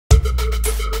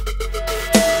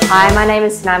Hi, my name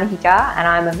is TSUNAMI HEE JA and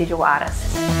I'm a visual artist.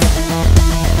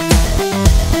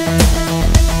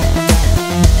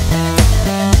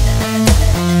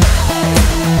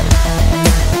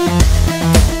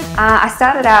 I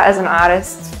started out as an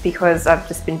artist because I've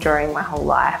just been drawing my whole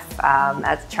life.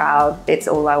 As a child, it's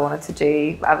all I wanted to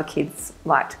do. Other kids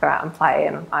like to go out and play,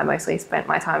 and I mostly spent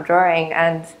my time drawing.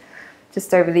 And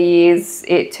just over the years,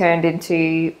 it turned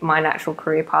into my natural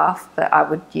career path that I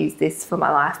would use this for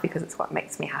my life because it's what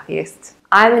makes me happiest.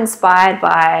 I'm inspired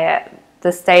by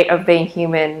the state of being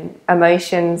human,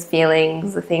 emotions,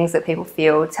 feelings, the things that people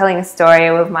feel, telling a story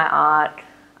with my art.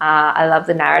 I love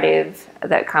the narrative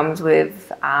that comes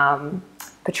with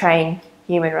portraying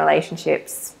human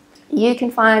relationships. You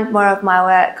can find more of my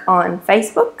work on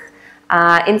Facebook,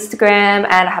 Instagram,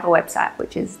 and I have a website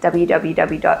which is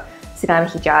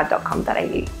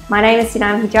www.tsunamiheeja.com.au. My name is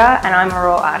TSUNAMI HEE JA and I'm a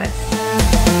RAW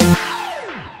artist.